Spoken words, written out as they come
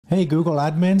Hey Google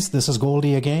admins, this is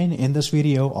Goldy again. In this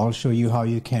video, I'll show you how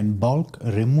you can bulk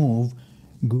remove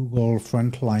Google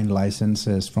Frontline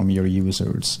licenses from your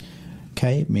users.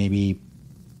 Okay, maybe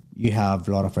you have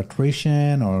a lot of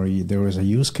attrition or there is a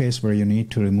use case where you need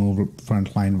to remove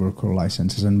Frontline worker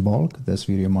licenses in bulk. This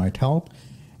video might help.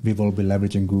 We will be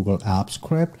leveraging Google App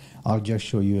Script. I'll just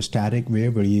show you a static way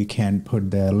where you can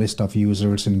put the list of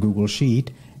users in Google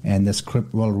Sheet and the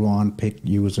script will run, pick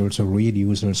users or read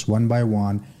users one by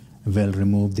one, will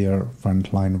remove their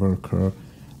Frontline worker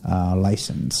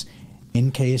license. In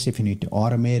case if you need to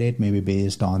automate it, maybe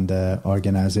based on the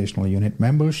organizational unit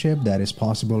membership, that is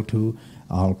possible too.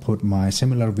 I'll put my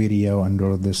similar video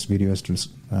under this video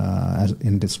as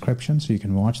in description so you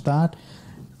can watch that.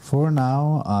 For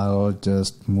now, I'll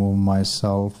just move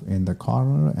myself in the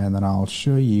corner and then I'll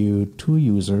show you two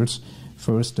users.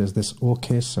 First is this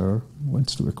OK Sir.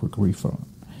 Let's do a quick refresh.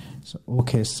 So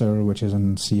OK Sir, which is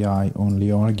an CI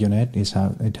only org unit, it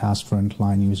has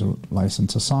Frontline user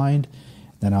license assigned.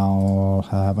 Then I'll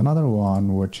have another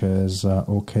one which is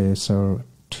OK Sir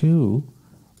 2,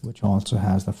 which also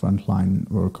has the Frontline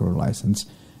worker license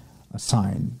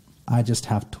assigned. I just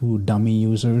have two dummy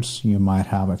users. You might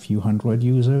have a few hundred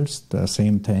users. The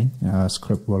same thing.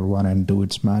 Script will run and do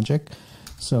its magic.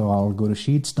 So I'll go to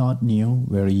sheets.new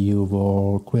where you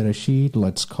will create a sheet.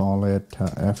 Let's call it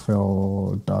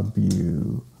FLW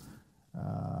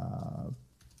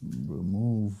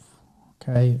remove.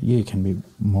 Okay, you can be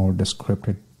more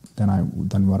descriptive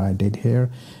than what I did here.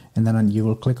 And then you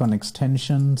will click on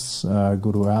extensions,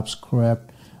 go to App Script.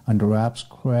 Under App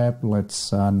Script,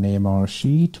 let's name our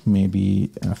sheet, maybe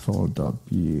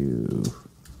FLW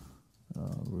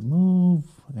remove,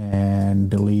 and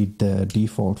delete the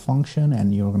default function,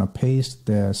 and you're going to paste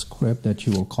the script that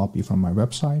you will copy from my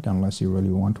website unless you really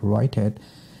want to write it.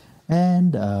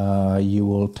 And you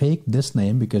will take this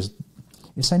name because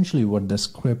essentially what the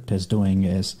script is doing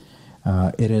is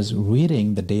it is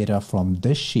reading the data from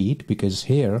this sheet, because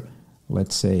here,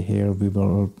 let's say here we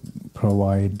will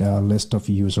provide a list of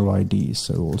user IDs.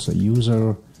 So also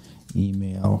user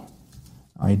email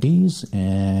IDs,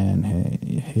 and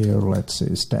here let's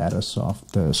say status of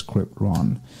the script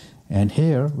run. And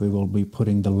here we will be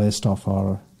putting the list of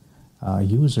our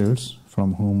users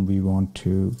from whom we want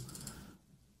to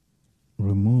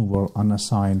remove or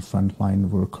unassigned Frontline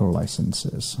worker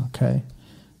licenses. Okay,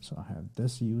 so I have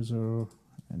this user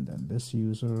and then this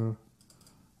user.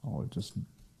 I'll just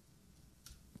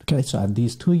okay, so I have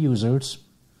these two users.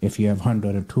 If you have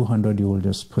 100 or 200, you will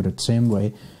just put it same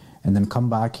way and then come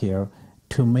back here.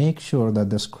 To make sure that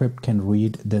the script can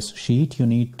read this sheet, you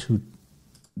need to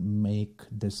make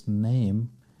this name,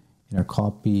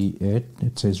 copy it.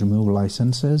 It says remove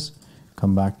licenses.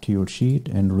 Come back to your sheet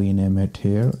and rename it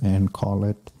here and call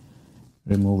it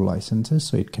remove licenses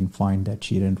so it can find that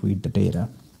sheet and read the data.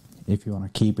 If you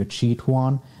want to keep it sheet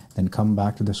 1, then come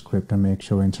back to the script and make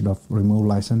sure instead of remove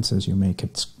licenses, you make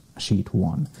it sheet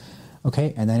 1.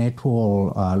 Okay, and then it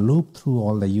will loop through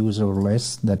all the user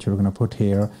lists that you're going to put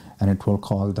here, and it will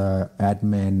call the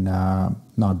admin,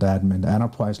 not the admin, the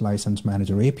Enterprise License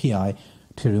Manager API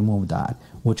to remove that,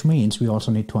 which means we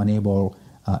also need to enable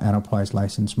Enterprise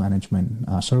License Management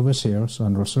service here. So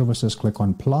under services, click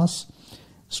on plus,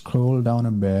 scroll down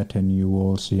a bit, and you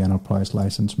will see Enterprise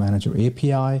License Manager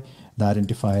API. The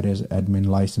identifier is Admin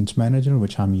License Manager,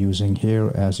 which I'm using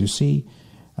here, as you see.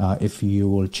 If you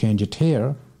will change it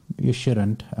here, you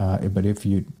shouldn't, but if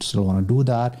you still want to do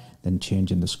that, then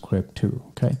change in the script too.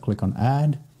 Okay, click on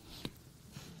add,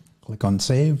 click on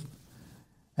save,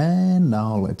 and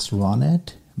now let's run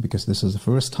it. Because this is the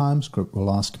first time, script will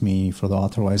ask me for the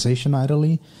authorization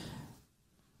idly,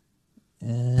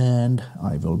 and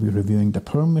I will be reviewing the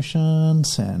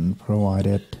permissions and provide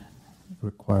it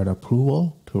required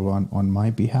approval to run on my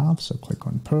behalf. So click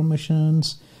on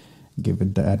permissions, give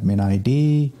it the admin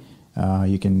ID.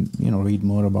 You can read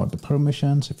more about the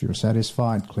permissions. If you're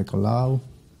satisfied, click allow,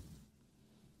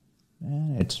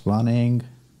 and it's running.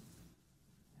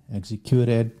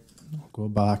 Executed. Go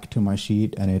back to my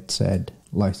sheet and it said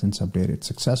license updated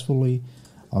successfully.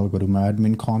 I'll go to my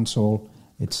admin console.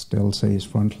 It still says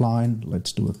Frontline.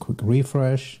 Let's do a quick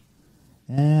refresh,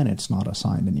 and it's not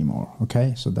assigned anymore.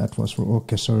 Okay, so that was for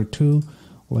OK Sir 2.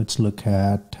 Let's look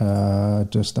at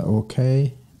just the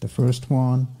OK, the first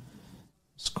one.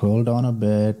 Scroll down a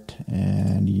bit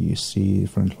and you see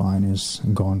Frontline is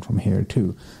gone from here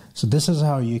too. So this is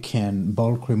how you can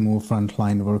bulk remove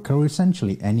Frontline worker,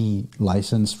 essentially any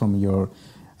license from your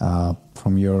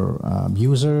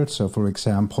user. So for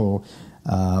example,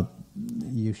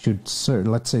 you should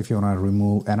let's say if you want to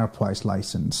remove Enterprise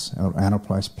license or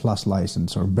Enterprise Plus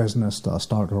license or Business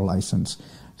Starter license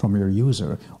from your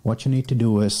user. What you need to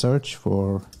do is search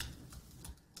for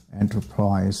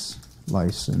enterprise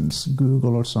license,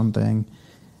 Google or something,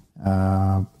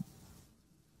 and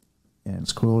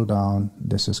scroll down.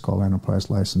 This is called Enterprise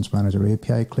License Manager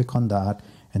API. Click on that,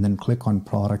 and then click on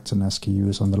products and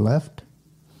SKUs on the left.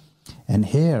 And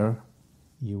here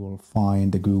you will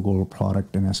find the Google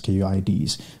product and SKU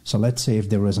IDs. So let's say if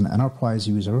there is an enterprise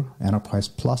user, enterprise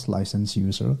plus license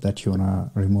user that you want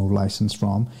to remove license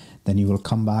from, then you will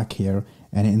come back here,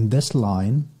 and in this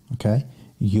line, okay,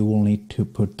 you will need to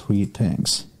put three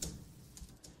things.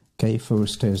 Okay,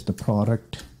 first is the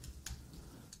product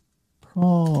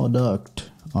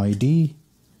ID,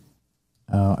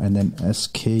 and then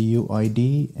SKU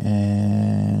ID,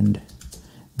 and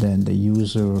then the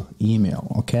user email.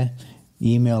 Okay,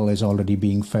 email is already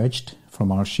being fetched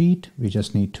from our sheet. We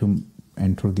just need to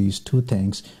enter these two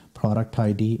things, product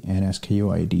ID and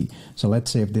SKU ID. So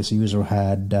let's say if this user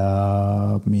had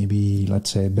maybe,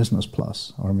 let's say, Business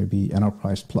Plus or maybe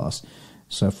Enterprise Plus.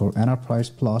 So for Enterprise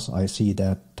Plus, I see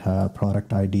that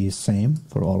product ID is same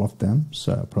for all of them.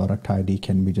 So product ID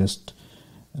can be just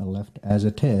left as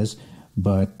it is.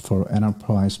 But for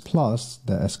Enterprise Plus,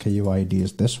 the SKU ID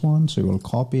is this one. So you will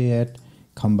copy it,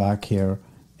 come back here,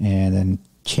 and then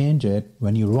change it.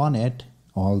 When you run it,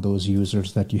 all those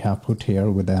users that you have put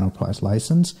here with the enterprise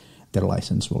license, their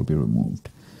license will be removed.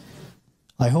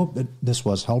 I hope that this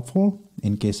was helpful.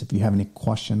 In case if you have any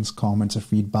questions, comments, or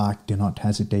feedback, do not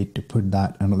hesitate to put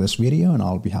that under this video, and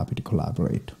I'll be happy to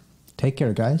collaborate. Take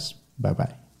care, guys.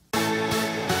 Bye-bye.